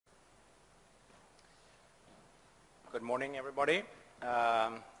Good morning, everybody.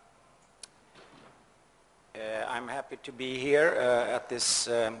 I'm happy to be here at this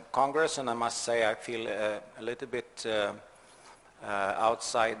Congress, and I must say I feel a little bit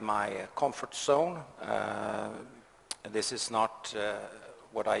outside my comfort zone. This is not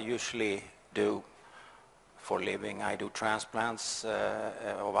what I usually do for a living. I do transplants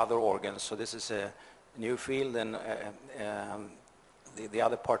of other organs, so this is a new field, and the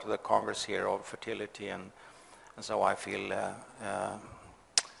other part of the Congress here of fertility, and so I feel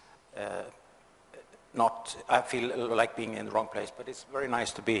I feel like being in the wrong place, but it's very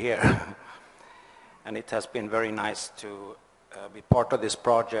nice to be here. And it has been very nice to be part of this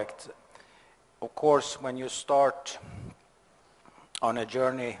project. Of course, when you start on a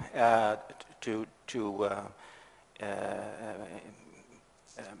journey to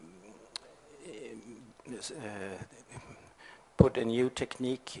put a new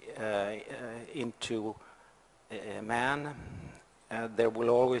technique into man, there will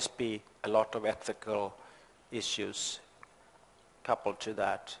always be a lot of ethical issues coupled to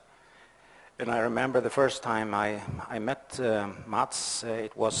that. And I remember the first time I met Mats,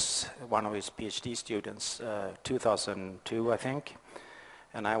 it was one of his PhD students, 2002 I think,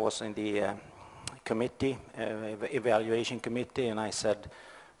 and I was in the committee, evaluation committee, and I said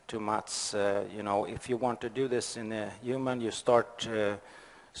to Mats, you know, if you want to do this in a human, you start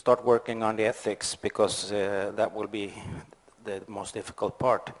working on the ethics, because that will be the most difficult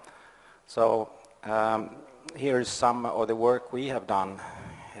part. So here is some of the work we have done.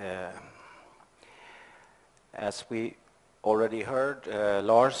 As we already heard,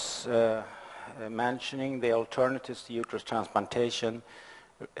 Lars mentioning the alternatives to uterus transplantation,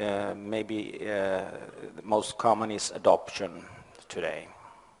 maybe the most common is adoption today.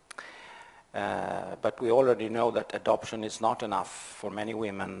 But we already know that adoption is not enough for many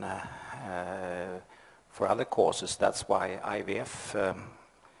women for other causes. That's why IVF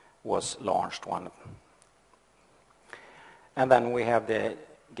was launched one. And then we have the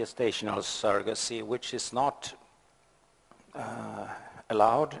gestational surrogacy, which is not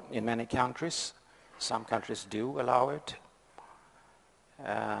allowed in many countries. Some countries do allow it.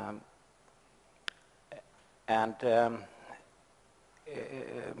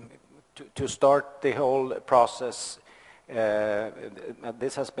 To start the whole process,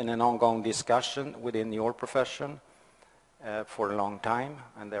 this has been an ongoing discussion within your profession for a long time,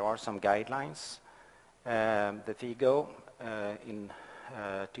 and there are some guidelines. The FIGO in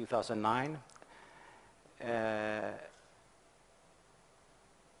 2009,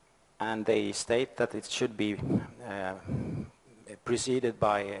 and they state that it should be preceded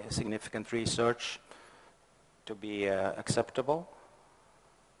by significant research to be acceptable,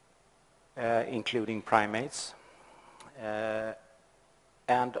 including primates,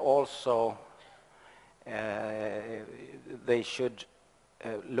 and also they should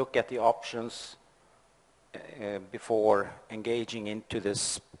look at the options before engaging into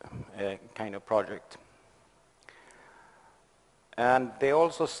this kind of project. And they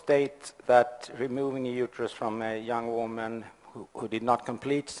also state that removing a uterus from a young woman who did not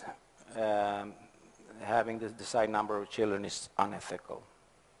complete having the desired number of children is unethical.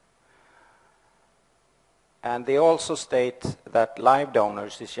 And they also state that live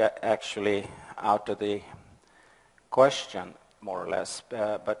donors is actually out of the question, more or less.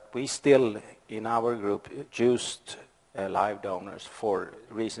 But we still, in our group, used live donors for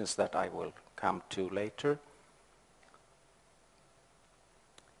reasons that I will come to later.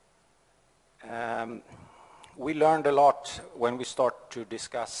 We learned a lot when we start to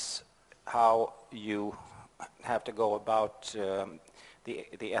discuss how you have to go about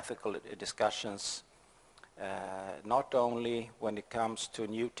the ethical discussions. Not only when it comes to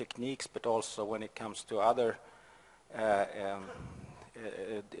new techniques, but also when it comes to other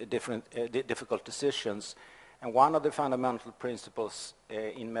difficult decisions. And one of the fundamental principles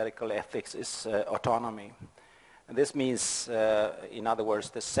in medical ethics is autonomy. And this means, in other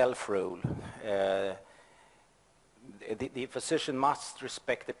words, the self-rule. The physician must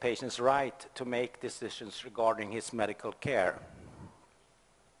respect the patient's right to make decisions regarding his medical care.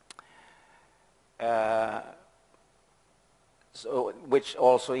 So, which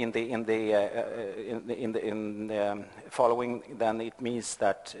also in the following, then it means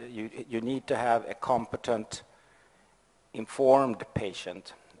that you need to have a competent, informed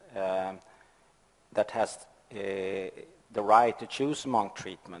patient that has the right to choose among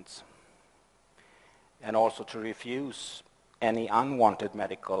treatments, and also to refuse any unwanted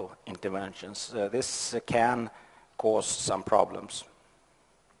medical interventions. This can cause some problems.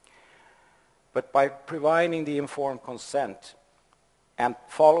 But by providing the informed consent and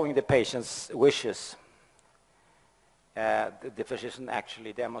following the patient's wishes, the physician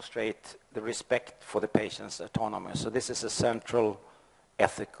actually demonstrate the respect for the patient's autonomy. So this is a central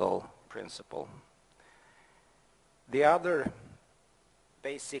ethical principle. The other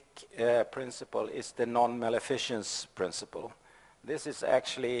basic principle is the non-maleficence principle. This is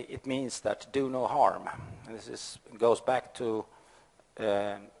actually, it means that do no harm. And this goes back to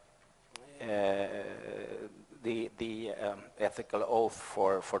the ethical oath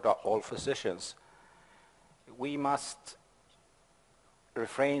for all physicians. We must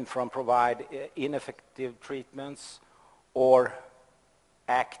refrain from provide ineffective treatments or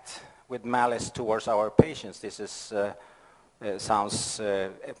act with malice towards our patients. This is sounds,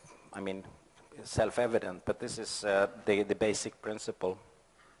 I mean, self-evident, but this is the basic principle.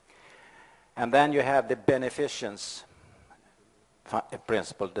 And then you have the beneficence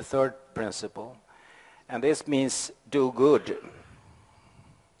principle, the third principle, and this means do good.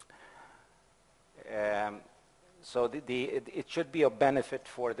 So it should be of benefit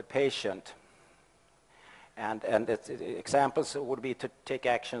for the patient. And examples would be to take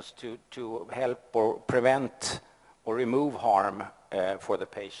actions to help or prevent or remove harm for the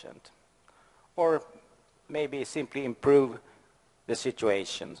patient, or maybe simply improve the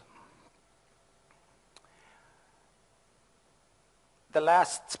situation. The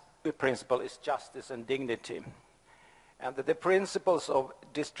last principle is justice and dignity. And the principles of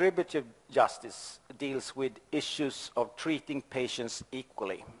distributive justice deals with issues of treating patients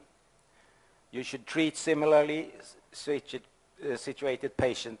equally. You should treat similarly situated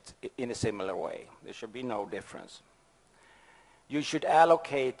patients in a similar way. There should be no difference. You should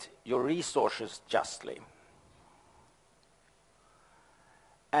allocate your resources justly.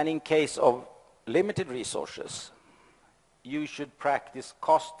 And in case of limited resources, you should practice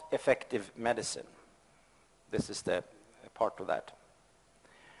cost-effective medicine. This is the part of that.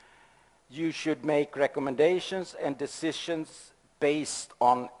 You should make recommendations and decisions based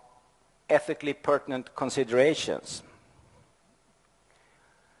on ethically pertinent considerations.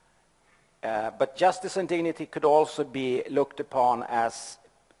 But justice and dignity could also be looked upon as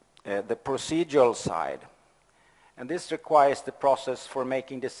the procedural side. And this requires the process for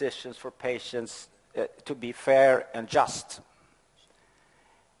making decisions for patients to be fair and just.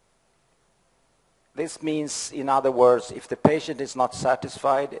 This means, in other words, if the patient is not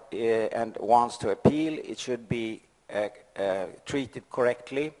satisfied and wants to appeal, it should be treated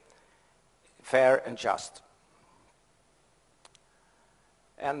correctly, fair and just.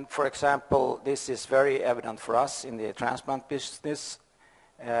 And for example, this is very evident for us in the transplant business.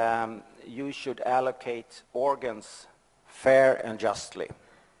 You should allocate organs fair and justly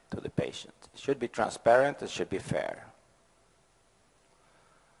to the patient. It should be transparent, it should be fair.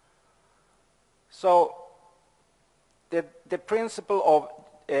 So the principle of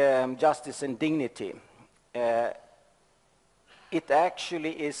justice and dignity, it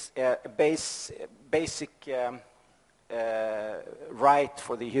actually is a basic right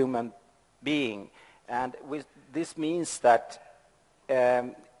for the human being, and this means that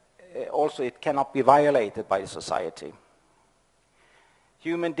also it cannot be violated by society.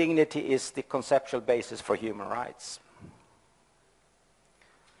 Human dignity is the conceptual basis for human rights.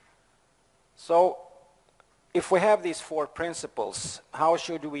 So if we have these four principles, how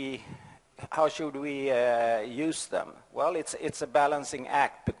should we use them? Well, it's a balancing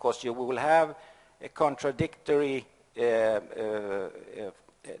act, because you will have a contradictory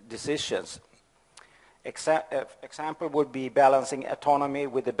decisions. Example would be balancing autonomy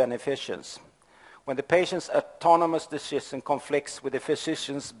with the beneficence. When the patient's autonomous decision conflicts with the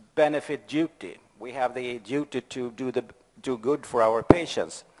physician's benefit duty, we have the duty to do good for our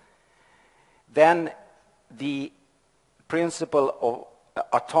patients, then the principle of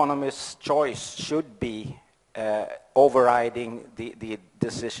autonomous choice should be overriding the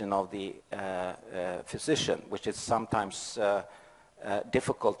decision of the physician, which is sometimes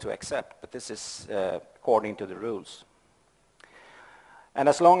difficult to accept, but this is according to the rules. And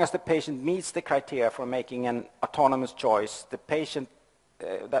as long as the patient meets the criteria for making an autonomous choice, the patient,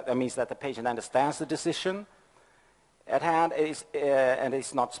 that means that the patient understands the decision at hand and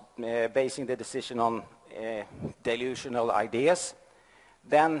is not basing the decision on delusional ideas,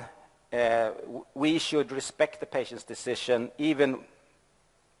 then we should respect the patient's decision, even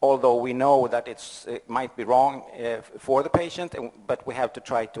although we know that it might be wrong for the patient, but we have to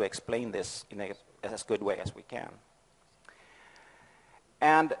try to explain this in as good way as we can.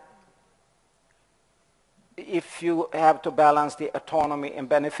 And if you have to balance the autonomy and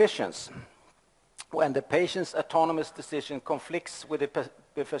beneficence, when the patient's autonomous decision conflicts with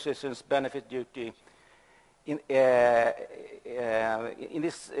the physician's benefit duty, in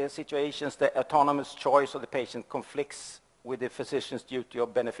these situations, the autonomous choice of the patient conflicts with the physician's duty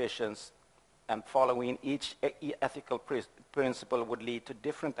of beneficence, and following each ethical principle would lead to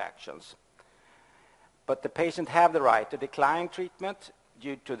different actions. But the patient have the right to decline treatment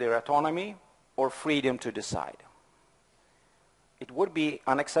due to their autonomy or freedom to decide. It would be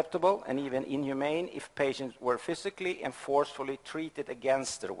unacceptable and even inhumane if patients were physically and forcefully treated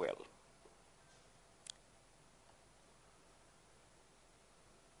against their will.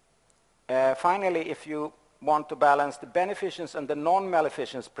 Finally, if you want to balance the beneficence and the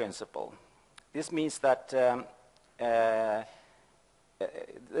non-maleficence principle, this means that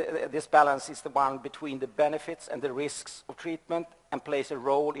this balance is the one between the benefits and the risks of treatment and plays a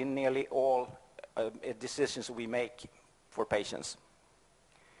role in nearly all decisions we make for patients.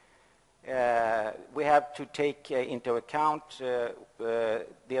 We have to take into account the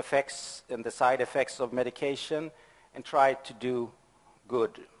effects and the side effects of medication and try to do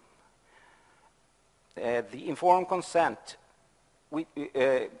good. The informed consent, we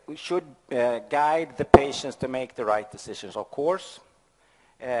should guide the patients to make the right decisions, of course.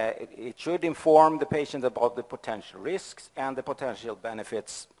 It should inform the patient about the potential risks and the potential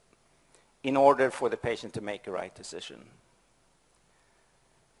benefits in order for the patient to make a right decision.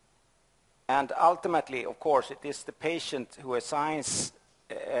 And ultimately, of course, it is the patient who assigns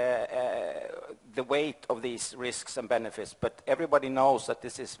the weight of these risks and benefits, but everybody knows that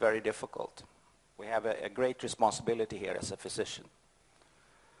this is very difficult. We have a great responsibility here as a physician.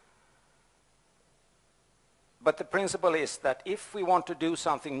 But the principle is that if we want to do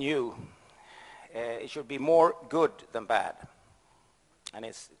something new, it should be more good than bad. And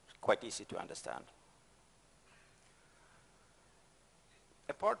it's quite easy to understand.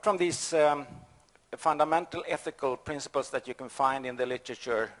 Apart from these fundamental ethical principles that you can find in the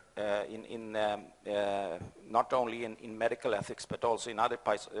literature, not only in medical ethics, but also in other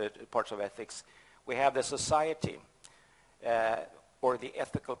parts of ethics, we have the society, or the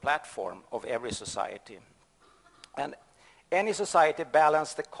ethical platform of every society. And any society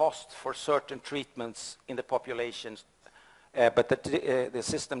balances the cost for certain treatments in the populations, but the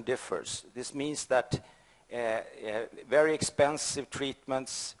system differs. This means that very expensive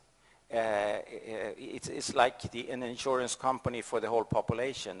treatments, it's like an insurance company for the whole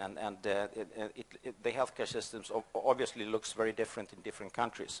population, and the healthcare systems obviously looks very different in different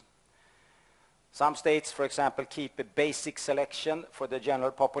countries. Some states, for example, keep a basic selection for the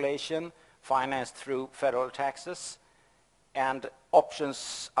general population, financed through federal taxes, and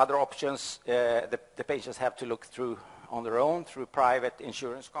other options, the patients have to look through on their own through private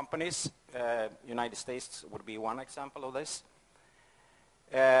insurance companies. United States would be one example of this.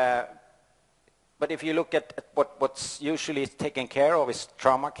 But if you look at what's usually taken care of is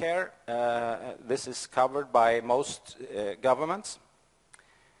trauma care. This is covered by most governments.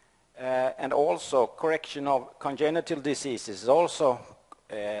 And also correction of congenital diseases is also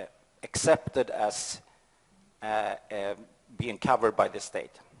accepted as being covered by the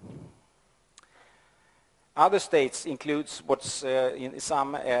state. Other states includes what's in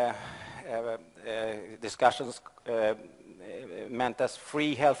some discussions meant as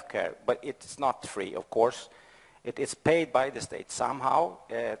free healthcare, but it's not free, of course. It is paid by the state somehow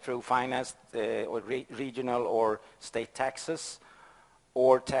through financed or regional or state taxes,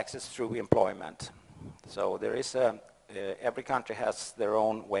 or taxes through employment. So there is every country has their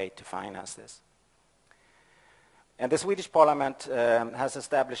own way to finance this. And the Swedish Parliament has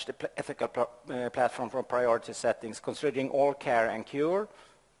established an ethical platform for priority settings, considering all care and cure,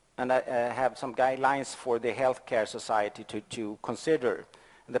 and have some guidelines for the healthcare society to consider.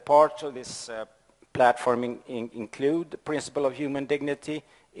 And the parts of this platform include the principle of human dignity.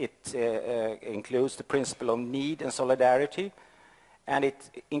 It includes the principle of need and solidarity, and it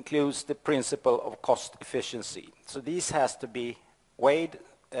includes the principle of cost efficiency. So these has to be weighed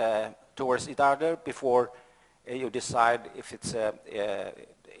towards each other before you decide if it's a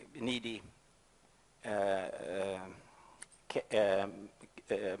needy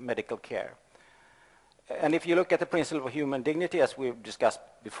medical care. And if you look at the principle of human dignity, as we've discussed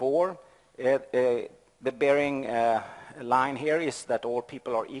before, the bearing line here is that all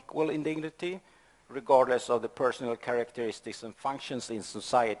people are equal in dignity, regardless of the personal characteristics and functions in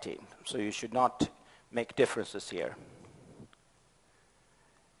society. So you should not make differences here.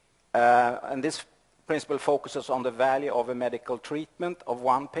 And this principle focuses on the value of a medical treatment of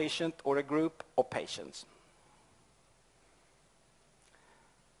one patient or a group of patients.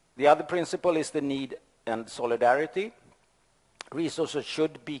 The other principle is the need and solidarity. Resources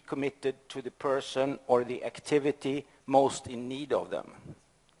should be committed to the person or the activity most in need of them.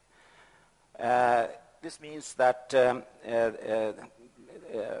 this means that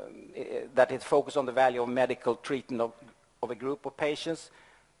that it focuses on the value of medical treatment of a group of patients,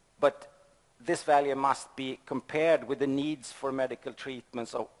 but this value must be compared with the needs for medical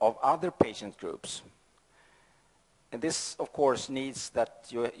treatments of other patient groups. And this, of course, needs that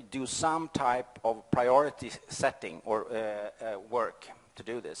you do some type of priority setting or work to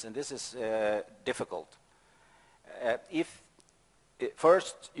do this, and this is difficult.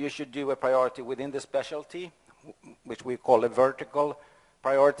 First, you should do a priority within the specialty, which we call a vertical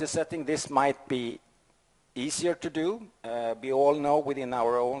priority setting. This might be easier to do. We all know within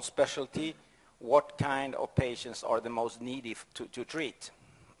our own specialty what kind of patients are the most needy to treat.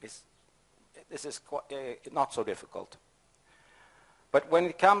 This is not so difficult. But when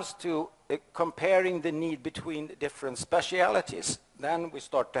it comes to comparing the need between different specialities, then we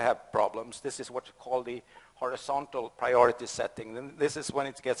start to have problems. This is what you call the horizontal priority setting. And this is when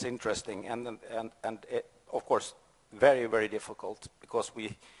it gets interesting and of course, very, very difficult, because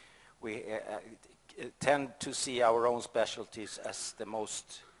we tend to see our own specialties as the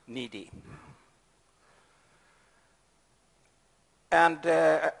most needy. And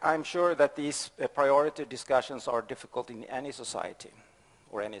I'm sure that these priority discussions are difficult in any society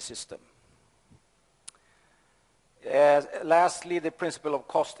or any system. Lastly, the principle of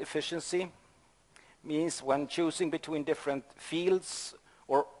cost efficiency means when choosing between different fields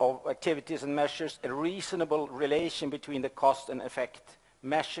or of activities and measures, a reasonable relation between the cost and effect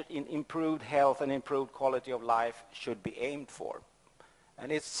measured in improved health and improved quality of life should be aimed for.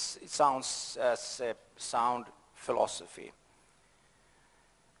 And it sounds as a sound philosophy.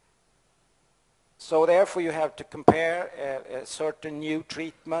 So therefore you have to compare a certain new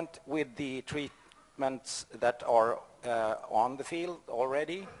treatment with the treatments that are on the field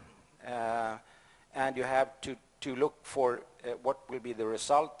already, and you have to look for what will be the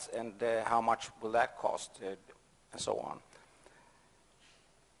result and how much will that cost, and so on.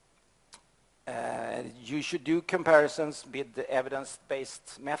 You should do comparisons with the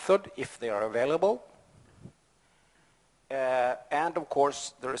evidence-based method if they are available. And of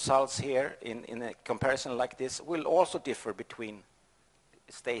course, the results here in a comparison like this will also differ between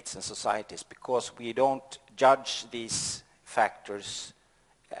states and societies, because we don't judge these factors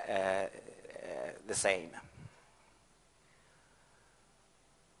the same.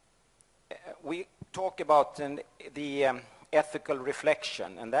 We talk about the ethical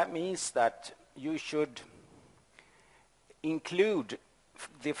reflection, and that means that you should include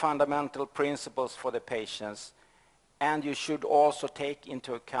the fundamental principles for the patients, and you should also take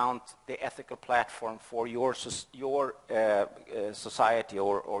into account the ethical platform for your society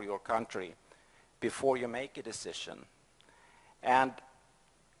or your country before you make a decision. And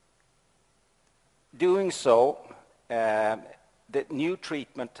doing so, the new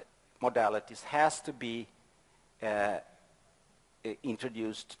treatment modalities has to be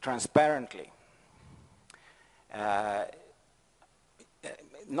introduced transparently.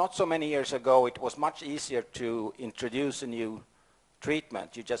 Not so many years ago, it was much easier to introduce a new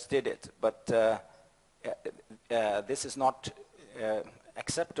treatment. You just did it. But this is not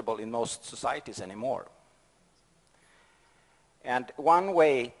acceptable in most societies anymore. And one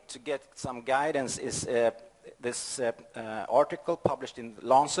way to get some guidance is this article published in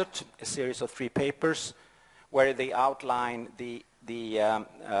Lancet, a series of 3 papers, where they outline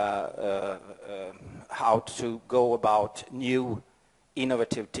how to go about new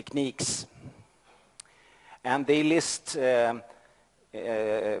innovative techniques. And they list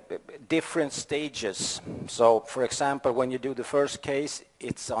different stages. So, for example, when you do the first case,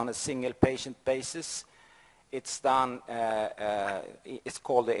 it's on a single patient basis. It's done, it's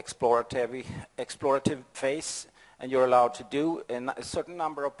called the explorative phase, and you're allowed to do a certain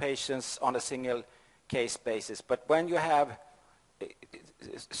number of patients on a single case basis. But when you have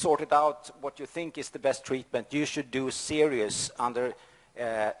sorted out what you think is the best treatment, you should do a series under,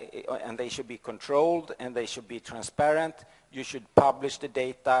 and they should be controlled and they should be transparent. You should publish the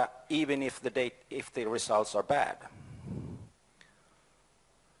data even if the results are bad.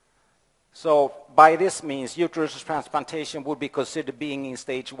 So by this means, uterus transplantation would be considered being in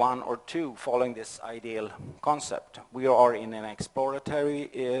stage 1 or 2 following this ideal concept. We are in an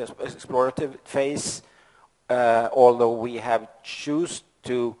explorative phase, although we have chosen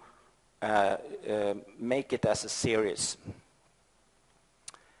to make it as a series.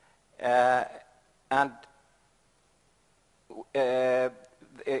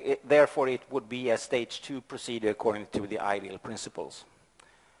 Therefore it would be a stage 2 procedure according to the ideal principles.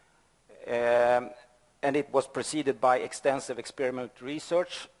 And it was preceded by extensive experimental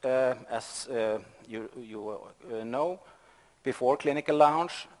research, as you know, before clinical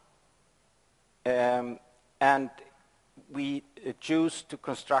launch. And we choose to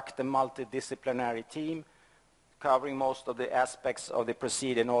construct a multidisciplinary team covering most of the aspects of the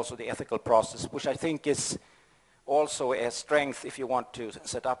procedure and also the ethical process, which I think is also a strength if you want to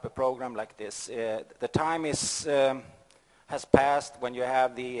set up a program like this. The time is, has passed when you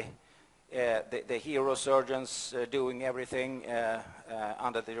have the hero surgeons doing everything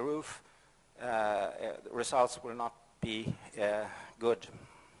under the roof. Results will not be good.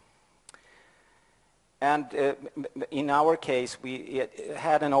 And in our case, we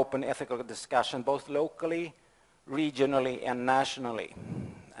had an open ethical discussion both locally, regionally, and nationally.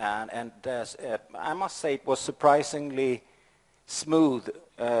 And I must say it was surprisingly smooth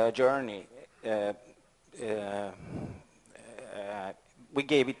journey. We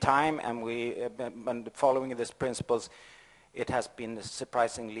gave it time, and following these principles, it has been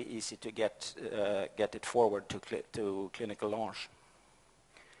surprisingly easy to get it forward to clinical launch.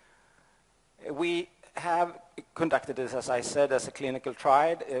 We have conducted this, as I said, as a clinical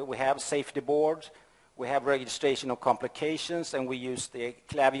trial. We have safety boards, we have registration of complications, and we use the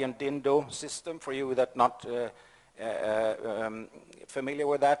Clavion Dindo system. For you that not familiar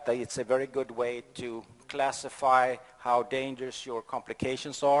with that, it's a very good way to classify how dangerous your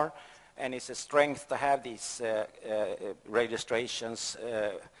complications are, and it's a strength to have these registrations.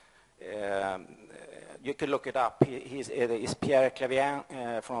 You can look it up. He's Pierre Clavion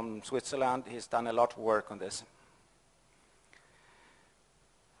from Switzerland. He's done a lot of work on this.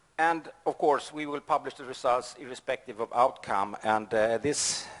 And of course, we will publish the results irrespective of outcome. And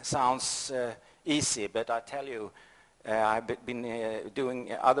this sounds easy, but I tell you, I've been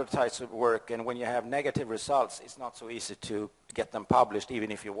doing other types of work, and when you have negative results, it's not so easy to get them published,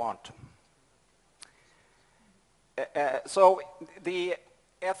 even if you want. So the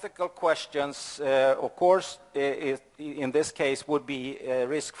ethical questions, of course, in this case would be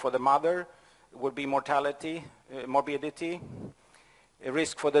risk for the mother, would be mortality, morbidity, a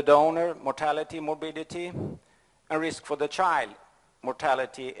risk for the donor, mortality, morbidity, and risk for the child,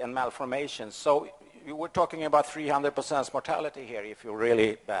 mortality and malformations. So you were talking about 300% mortality here if you're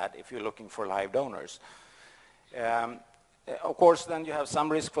really bad, if you're looking for live donors. Of course, then you have some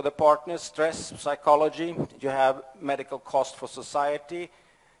risk for the partner, stress, psychology, you have medical cost for society.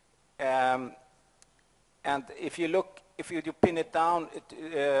 And if you pin it down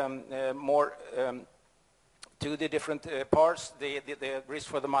more to the different parts, the risk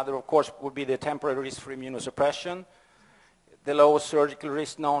for the mother, of course, would be the temporary risk for immunosuppression, the lowest surgical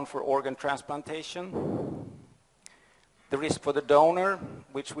risk known for organ transplantation, the risk for the donor,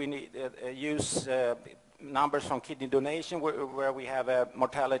 which we need, use numbers from kidney donation, where we have a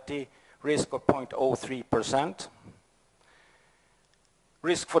mortality risk of 0.03%.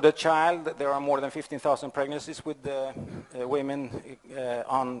 Risk for the child, there are more than 15,000 pregnancies with women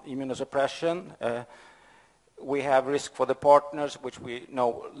on immunosuppression. We have risk for the partners, which we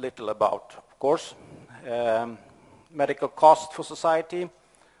know little about, of course. Medical cost for society.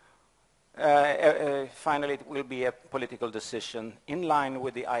 Finally, it will be a political decision in line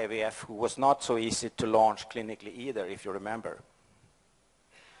with the IVF, who was not so easy to launch clinically either, if you remember.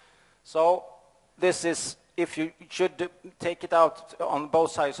 So this is, if you should take it out on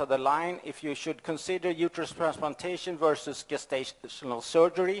both sides of the line, if you should consider uterus transplantation versus gestational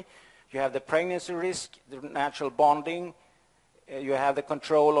surgery, you have the pregnancy risk, the natural bonding, you have the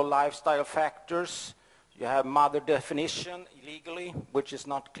control of lifestyle factors, you have mother definition legally, which is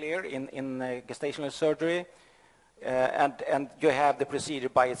not clear in gestational surgery, and you have the procedure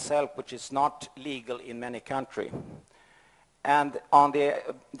by itself, which is not legal in many countries. And on the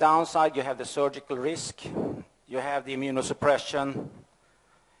downside, you have the surgical risk, you have the immunosuppression,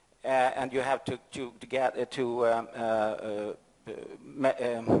 and you have to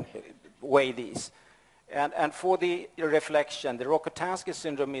weigh these. And for the reflection, the Rokitansky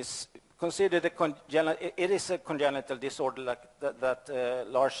syndrome is considered a congenital disorder like that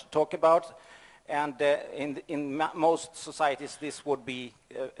Lars talked about, and in most societies this would be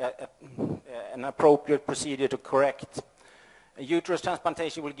an appropriate procedure to correct. A uterus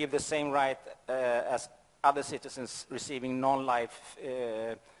transplantation will give the same right as other citizens receiving non-life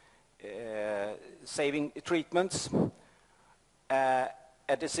saving treatments. A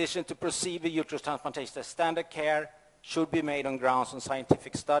decision to proceed with uterus transplantation as standard care should be made on grounds of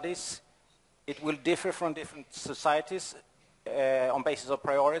scientific studies. It will differ from different societies on basis of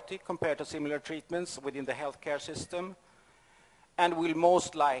priority compared to similar treatments within the healthcare system, and will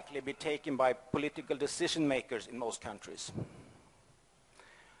most likely be taken by political decision makers in most countries.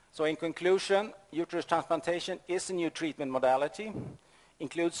 So in conclusion, uterus transplantation is a new treatment modality,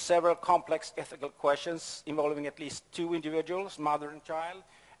 includes several complex ethical questions involving at least two individuals, mother and child,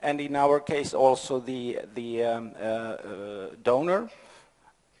 and in our case also the donor.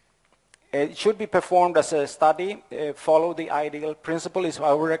 It should be performed as a study, follow the ideal principle is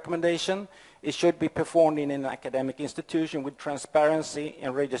our recommendation. It should be performed in an academic institution with transparency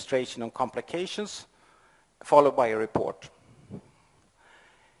and registration on complications, followed by a report.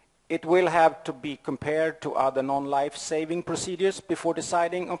 It will have to be compared to other non-life-saving procedures before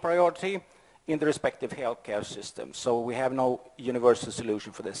deciding on priority in the respective healthcare system. So we have no universal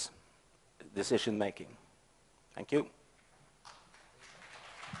solution for this decision-making. Thank you.